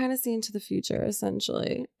you can kind of see into the future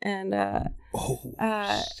essentially, and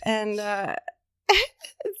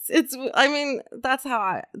it's I mean that's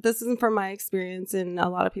how this isn't from my experience, and a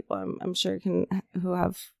lot of people I'm sure who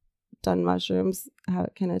have done mushrooms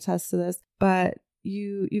can attest to this, but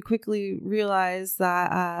you quickly realize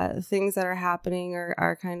that things that are happening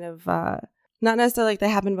are kind of not necessarily like they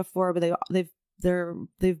happened before, but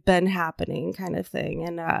they've been happening kind of thing,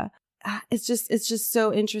 and it's just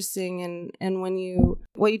so interesting, and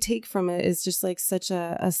what you take from it is just like such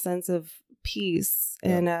a sense of peace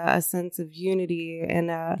and a sense of unity, and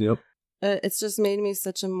Yep. it's just made me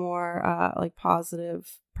such a more like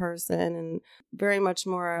positive person, and very much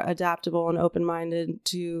more adaptable and open-minded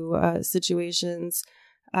to situations,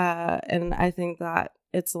 and I think that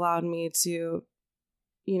it's allowed me to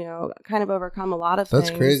kind of overcome a lot of That's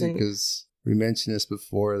things. crazy because we mentioned this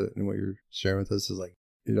before, and what you're sharing with us is like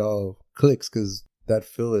it all clicks because that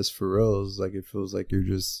feel is for real. It's like it feels like you're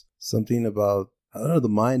just something about, I don't know, the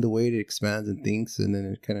mind, the way it expands and thinks, and then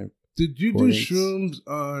it kind of. Did you do coordinates. shrooms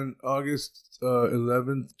on August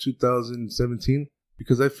 11th, 2017?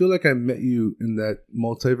 Because I feel like I met you in that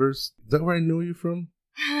multiverse. Is that where I know you from?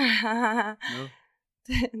 No?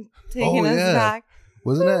 Taking us yeah. back.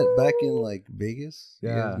 Wasn't that back in like Vegas? You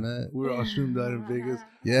Yeah. guys met? We were all shroomed out in Vegas.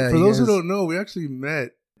 Yeah. For you those who guys- don't know, we actually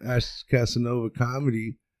met Ash Casanova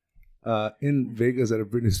Comedy in Vegas at a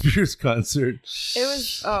Britney Spears concert. It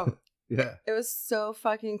was Yeah. it was so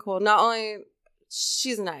fucking cool. Not only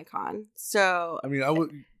she's an icon, so I mean, I would.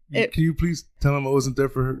 It- Can you please tell him I wasn't there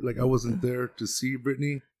for her? Like, I wasn't there to see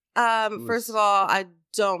Britney. first of all, I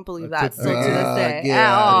don't believe I that took still to Big A. this day Get at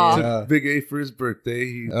outta all. here. Took Big A for his birthday.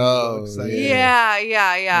 He was Oh, all excited. Yeah.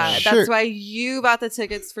 Yeah. That's Sure. why you bought the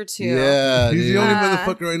tickets for 2. Yeah. He's dude. the only Yeah.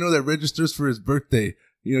 motherfucker I know that registers for his birthday.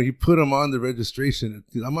 He put him on the registration.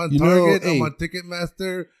 I'm on You know, Target. hey. I'm on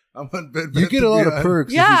Ticketmaster. I'm on Bed You Bath get a lot of Beyond.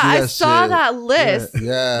 perks. if Yeah, you do I that saw shit. that list.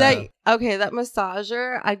 Yeah. That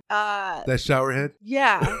massager. That shower head.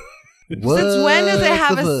 Yeah. What Since when does it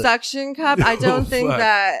have the a fuck? suction cup? I don't Oh, think fuck.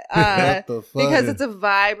 that What the fuck? because it's a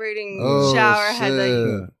vibrating Oh, shower head. That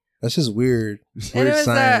you, shit. That's just weird. and it Weird was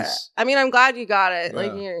science. I mean, I'm glad you got it.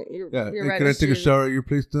 Like Yeah. you're Yeah. you're Hey, can I take a registered. shower at your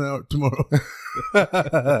place tomorrow?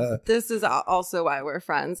 This is also why we're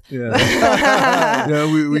friends. Yeah.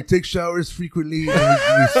 Yeah. We take showers frequently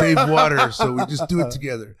and we save water, so we just do it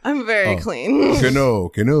together. I'm very Oh. clean.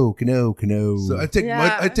 Cano. So I take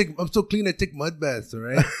Yeah. I'm so clean. I take mud baths. All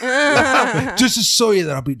right. Just to show you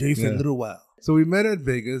that I'll be there for Yeah. a little while. So we met at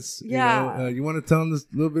Vegas. Yeah. You want to tell them a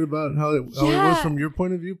little bit about how it was Yeah. from your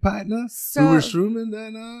point of view, Patna? So- we were shrooming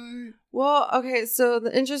that night. Well, okay. So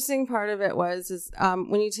the interesting part of it is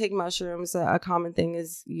when you take mushrooms, a common thing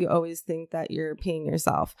is you always think that you're peeing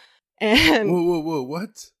yourself, and Whoa!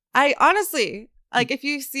 What? I honestly like if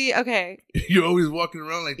you see You're always walking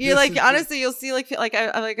around like you this like and honestly you'll see I've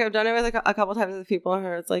done it with a couple times with people who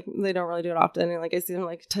it's like they don't really do it often, and like I see them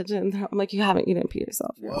like touching. I'm like, you didn't pee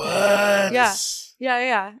yourself. shit. What? Yeah.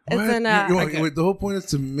 Yeah. What? It's an Wait, the whole point is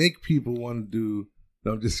to make people want to do.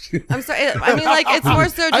 No, I'm just kidding. I'm sorry. I mean, like it's more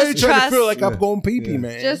so I ain't just trying trust. to feel like Yeah. I'm going pee-pee, Yeah.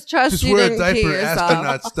 man. Just trust Just you wear a didn't pee diaper, yourself.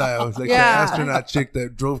 astronaut style. It's like Yeah. that astronaut chick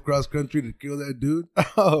that drove cross country to kill that dude.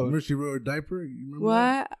 oh. Remember she wore a diaper? You remember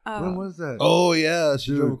that? What? When was that? Oh yeah, she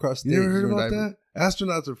Dude, drove across state. you never heard She was about diving. that?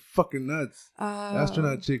 Astronauts are fucking nuts.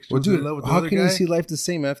 Astronaut chick. She Well, was in dude, love with the how other can guy. you see life the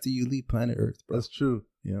same after you leave planet Earth, bro? That's true.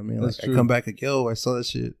 You know what I mean? That's Like true. I come back like, yo, I saw that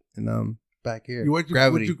shit, and back here. What'd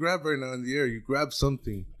Gravity. you grab right now in the air? You grabbed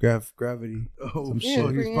something. Gravity. Oh, Yeah,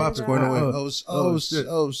 he's bring it popping. down. Oh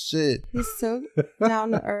shit. He's so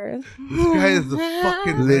down to earth. This guy is the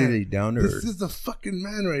fucking man. Literally down to This earth. is the fucking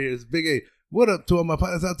man right here. It's Big A. What up to all my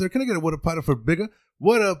partners out there? Can I get a what up partner for Bigger?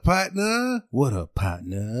 What up, partner? What up,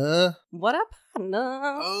 partner? What up, partner?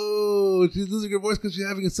 Oh, she's losing her voice because she's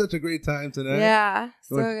having such a great time tonight. Yeah,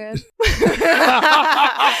 so What- good.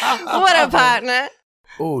 What up, partner?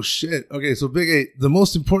 Oh, shit. Okay, so Big A, the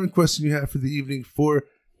most important question you have for the evening for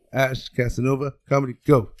Ash Casanova, comedy,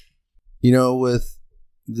 go. You know, with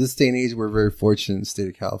this day and age, we're very fortunate in the state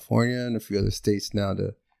of California and a few other states now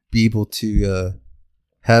to be able to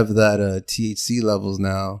have that THC levels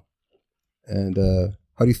now. And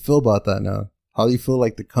how do you feel about that now? How do you feel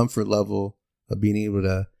like the comfort level of being able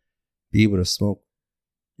to smoke?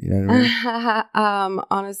 You know what I mean?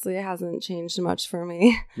 Honestly, it hasn't changed much for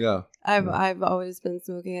me. Yeah. I've always been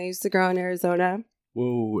smoking. I used to grow in Arizona.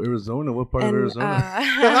 Whoa, Arizona? What part of Arizona?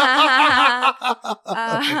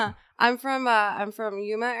 I'm from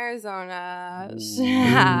Yuma, Arizona.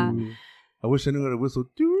 Ooh. I wish I knew how to whistle.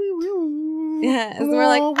 Yeah, it's more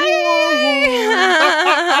like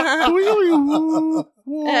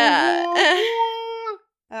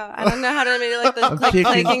I don't know how to make like the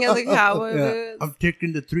clicking of the cowboy boots. I'm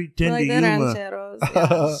taking the 310 Like to the Yuma. rancheros.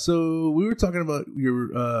 Yeah. So we were talking about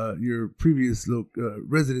your previous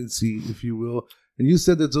residency, if you will, and you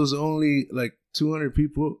said that there was only like 200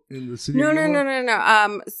 people in the city. No. of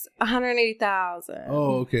Yuma? 180,000.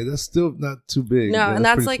 Oh, okay, that's still not too big. No, Yeah, and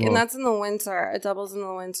that's pretty like, small. and that's in the winter. It doubles in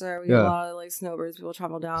the winter. We Yeah. get a lot of like snowbirds. People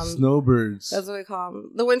travel down. Snowbirds. That's what we call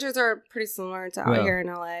them. The winters are pretty similar to out Yeah. here in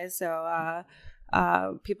LA. So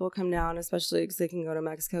people come down, especially because they can go to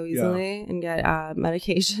Mexico easily and get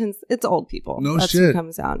medications. It's old people. No That's shit. who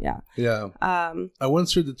comes down. Yeah. Yeah. I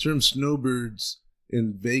once heard the term snowbirds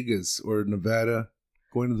in Vegas or Nevada,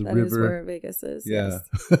 going to the That is river. where Vegas is. Yeah.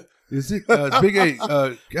 Yes. Is it Big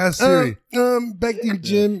A? Gas Theory. Back to the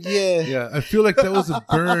gym. Yeah. Yeah, I feel like that was a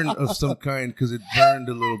burn of some kind because it burned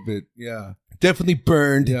a little bit. Yeah. Definitely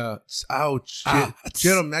burned. Yeah. Ouch. Ah, She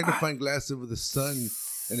had a magnifying glass over the sun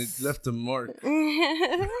and it left a mark.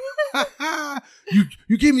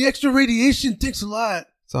 You gave me extra radiation. Thanks a lot.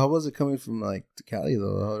 So how was it coming from like to Cali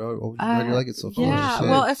though? How do you like it so far? yeah, Shit.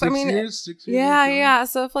 well, if 6 I mean, years, 6 years. yeah, ago? yeah.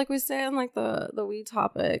 So if like we stay on like the weed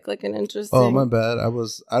topic, like an interesting. Oh my bad. I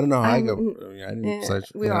don't know how I go. I'm- I mean, I didn't Yeah, search.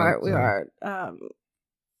 we are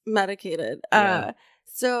medicated. Yeah.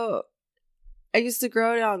 So I used to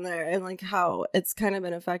grow down there, and like how it's kind of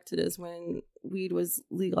been affected is when weed was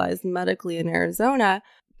legalized medically in Arizona.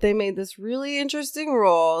 They made this really interesting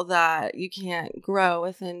rule that you can't grow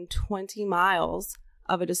within 20 miles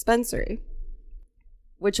of a dispensary,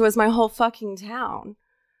 which was my whole fucking town.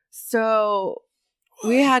 So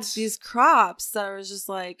we had these crops that I was just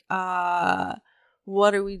like,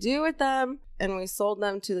 what do we do with them? And we sold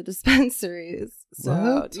them to the dispensaries. So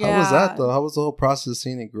What? yeah. How was that though? How was the whole process of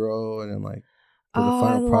seeing it grow and then like for the Oh,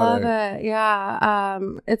 final I product? love it. Yeah.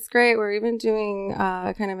 It's great. We're even doing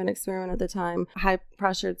kind of an experiment at the time, high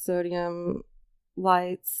pressured sodium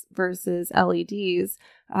lights versus LEDs.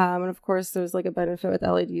 And of course there's like a benefit with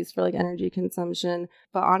LEDs for like energy consumption.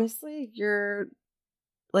 But honestly, you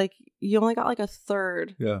only got like a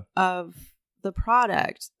third Yeah. of the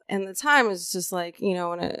product. And the time is just like,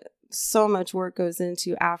 when so much work goes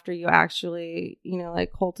into after you actually,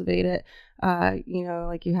 like cultivate it.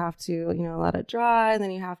 Like you have to, let it dry, and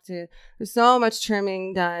then there's so much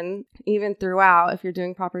trimming done even throughout, if you're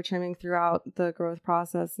doing proper trimming throughout the growth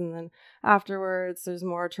process. And then afterwards there's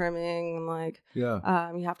more trimming and like,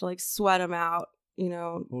 Yeah. you have to like sweat them out,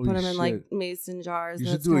 Holy put them in like shit. mason jars. You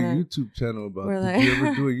and should it's do a kinda- YouTube channel about Were it. they- Did you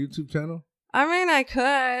ever do a YouTube channel? I mean, I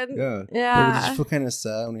could. Yeah. Or did Yeah. you feel kind of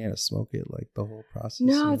sad when you had to smoke it, like the whole process?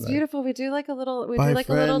 No, and, it's like, beautiful. We do like a little, Bye, a little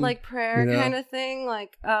friend, like prayer you know? kind of thing.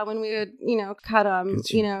 Like when we would, cut them,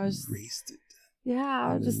 'cause it's- raised it.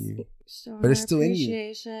 yeah, and just then you- showing But it's our still in you.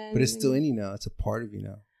 appreciation. But it's still in you now. It's a part of you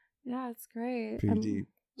now. Yeah, it's great. Pretty deep.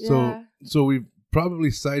 Yeah. So we've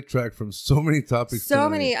probably sidetracked from so many topics. So tonight.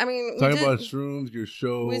 many. I mean, Talking about shrooms, your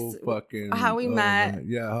show, we- fucking how we met. man.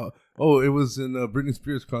 Yeah. It was in a Britney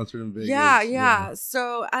Spears concert in Vegas. Yeah.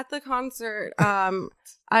 So at the concert,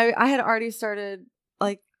 I had already started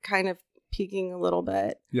like kind of peeking a little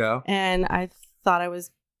bit, Yeah. and I thought I was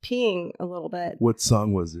peeing a little bit What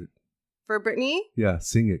song was it? for Britney. Yeah,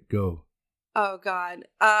 sing it. Go. Oh God.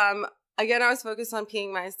 Again, I was focused on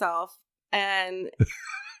peeing myself, and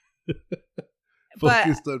But,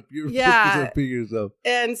 Focused on yeah. focus on being yourself.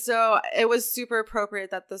 and so it was super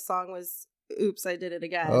appropriate that the song was oops, I did it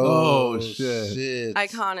again. Oh, shit.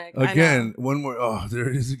 Iconic. Again, one more. Oh, there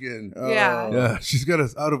it is again. Yeah. Yeah, she's got an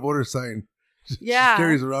out of order sign. Yeah. She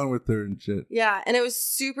carries around with her and shit. Yeah, and it was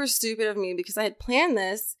super stupid of me because I had planned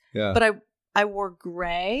this, Yeah. but I wore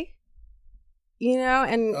gray. You know,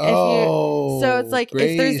 and if you, so it's like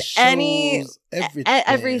if there's any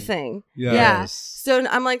everything. Yeah. Yeah. So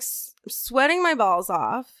I'm like sweating my balls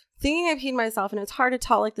off, thinking I peed myself, and it's hard to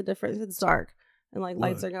tell like the difference. It's dark and like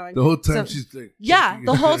lights are going. The whole time So- she's like, Yeah,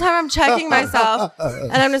 the whole time I'm checking myself,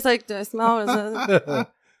 and I'm just like, do I smell?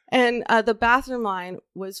 And the bathroom line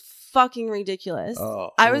was fucking ridiculous.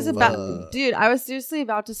 I was I was seriously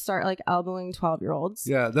about to start like elbowing 12-year-olds.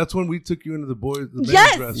 Yeah, that's when we took you into the men's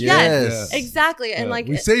Yes, restroom. yes, exactly. And Yeah. like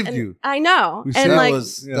we saved and you. I know, We and saved- like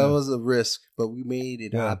that was a risk, but we made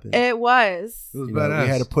it happen. it was. It was You know, badass. we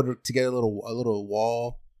had to put together a little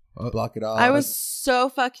wall, block it off. I was so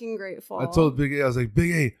fucking grateful. I told Big A, I was like,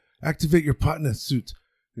 Big A, activate your partner suit.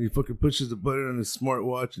 And he fucking pushes the button on his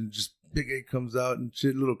smartwatch and just Big A comes out and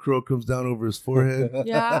shit, little curl comes down over his forehead.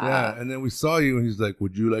 Yeah. Yeah. And then we saw you and he's like,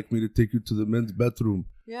 would you like me to take you to the men's bathroom?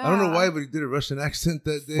 Yeah. I don't know why, but he did a Russian accent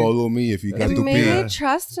that day. Follow me if you got It to made pee. me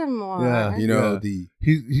trust him more. Yeah. You know Yeah.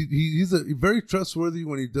 He's very trustworthy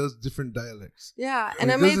when he does different dialects. Yeah, When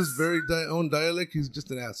and he it does made his very own dialect, he's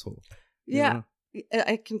just an asshole. you yeah. know?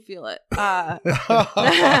 I can feel it. But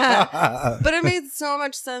it made so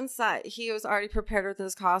much sense that he was already prepared with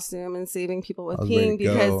his costume and saving people with I was ready peeing to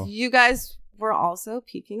go. because you guys were also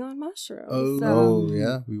peeking on mushrooms. Oh,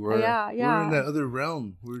 yeah, we were. Yeah, We're in that yeah. other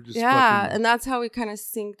realm. We're just Yeah, fucking, and that's how we kind of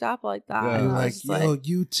synced up like that. Yeah. And And I like, was yo,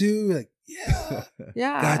 you too? Like, yeah.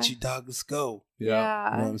 yeah. Got you, dog. Let's go.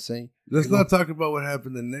 Yeah. You know what I'm saying? Let's not talk about what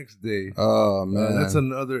happened the next day. Oh, man. That's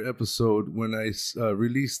another episode when I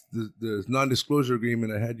released the non-disclosure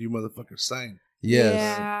agreement I had you motherfuckers sign. Yes.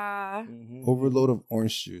 Yeah. Overload of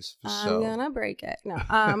orange juice, for I'm sure. gonna break it.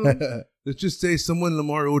 No. Let's just say someone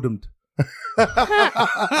Lamar Odom'd.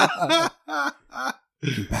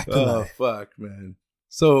 Back to Oh, life. fuck, man.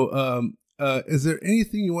 So, is there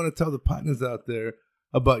anything you want to tell the partners out there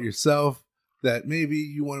about yourself that maybe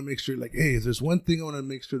you want to make sure, like, hey, if there's one thing I want to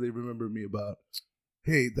make sure they remember me about,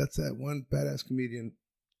 hey, that's that one badass comedian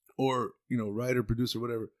or, writer, producer,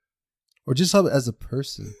 whatever. Or just how as a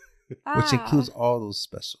person, which Ah. includes all those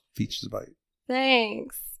special features about you.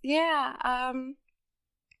 Thanks. Yeah.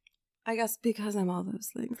 I guess because I'm all those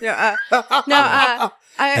things. Yeah.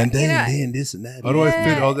 And then this and that. How do I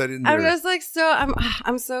fit all that in there? I'm just like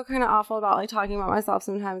I'm so kind of awful about like talking about myself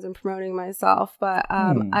sometimes and promoting myself, but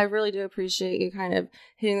I really do appreciate you kind of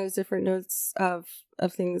hitting those different notes of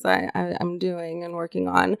things I'm doing and working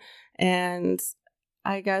on, and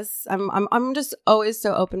I guess I'm just always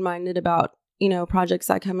so open minded about projects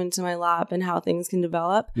that come into my lap and how things can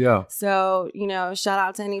develop. Yeah. So, shout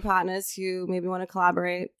out to any partners who maybe want to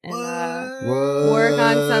collaborate and work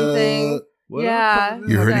on something. What Yeah. up, partner?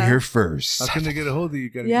 You heard it Yeah. here first. How can they get a hold of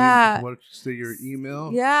you? Yeah. Why don't you say your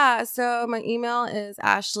email? Yeah. So my email is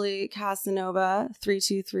Ashley Casanova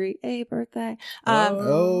 323 birthday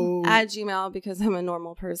Oh. at Gmail because I'm a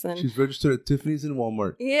normal person. She's registered at Tiffany's and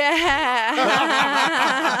Walmart. Yeah.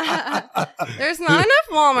 There's not enough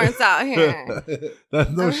Walmarts out here. That's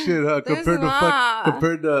no shit, huh? There's Compared not.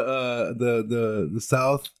 to the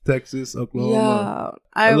South, Texas, Oklahoma. Yeah.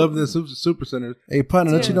 I love the super centers. Hey,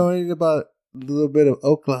 partner, don't you Dude. know anything about a little bit of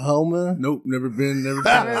Oklahoma? Nope, never been.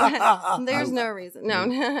 There's no reason. No.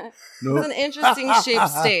 Nope. It's an interesting shaped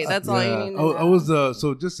state. That's all you need to know. I was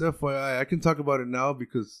so just FYI, I can talk about it now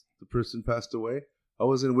because the person passed away. I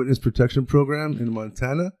was in a witness protection program in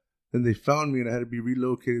Montana, and they found me, and I had to be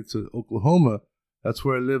relocated to Oklahoma. That's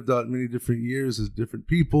where I lived out many different years as different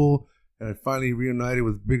people, and I finally reunited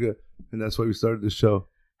with Bigga, and that's why we started the show.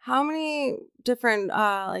 How many different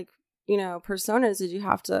personas did you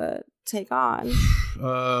have to take on?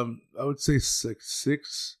 I would say like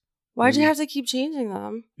 6. Why'd you have to keep changing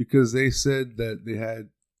them? Because they said that they had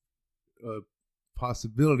a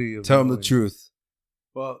possibility of Tell them the knowing. truth.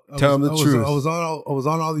 Well, Tell them the truth. I was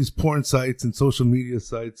on all these porn sites and social media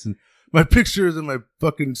sites, and my pictures and my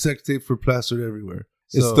fucking sex tapes were plastered everywhere.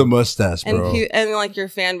 It's So, the mustache, And bro. and like your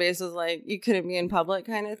fan base was like, you couldn't be in public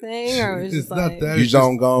kind of thing, or it was It's just not like that. You It's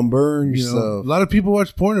don't go and burn a yourself. lot of people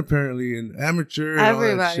watch porn apparently, and amateur and all that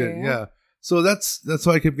Everybody. shit. Yeah. So that's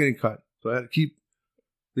why I kept getting caught. So I had to keep.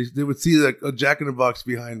 They would see like a Jack in the Box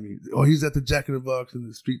behind me. Oh, he's at the Jack in the Box and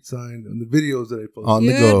the street sign and the videos that I posted. On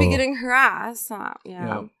the you go. would be getting harassed. Huh?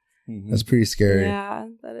 Yeah. Mhm. That's pretty scary. Yeah,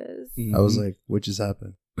 that is. Mhm. I was like, what just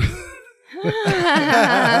happened?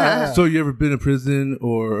 So you ever been in prison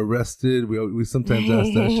or arrested? We sometimes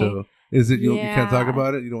ask that show. Is it you can't talk Yeah.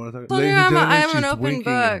 about it? You don't want to talk? Well, Ladies yeah, and gentlemen, I'm an she's open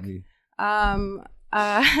winking at book. me.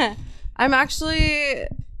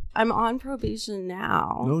 I'm on probation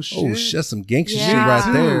now. No shit. Oh shit, some gangster shit Yeah.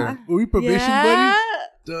 right there. Were we probation Yeah. buddies?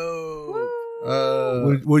 Dope.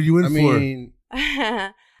 What are you in I for? mean,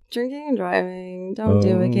 Drinking and driving. Don't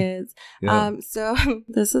do it, kids. Yeah. So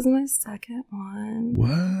this is my second one.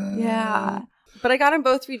 What? Yeah. But I got them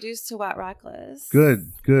both reduced to wet reckless.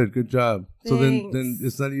 Good job. So then Thanks.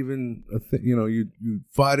 it's not even a thing. You know, you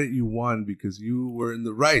fought it, you won because you were in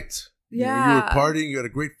the right. You know, you were Yeah. partying, you had a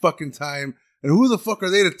great fucking time, and who the fuck are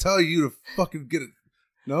they to tell you to fucking get it?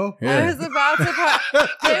 No, I was about to.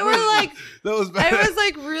 They were like, that was bad. I was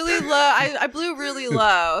like really low. I blew really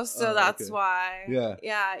low, so Oh, that's okay. why. Yeah.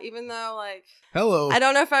 Yeah. Even though like Hello. I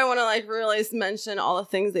don't know if I want to like really mention all the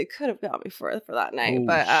things they could have got me for that night, Oh,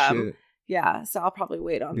 but shit. yeah. So I'll probably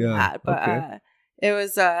wait on Yeah, that. But okay. it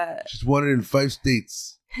was She's wanted in 5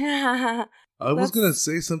 states. I was That's- gonna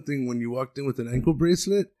say something when you walked in with an ankle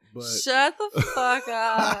bracelet, but Shut the fuck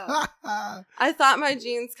up. I thought my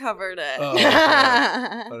jeans covered it. Oh, okay.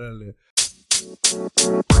 Órale.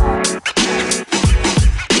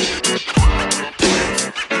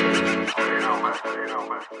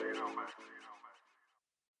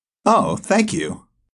 Oh, thank you.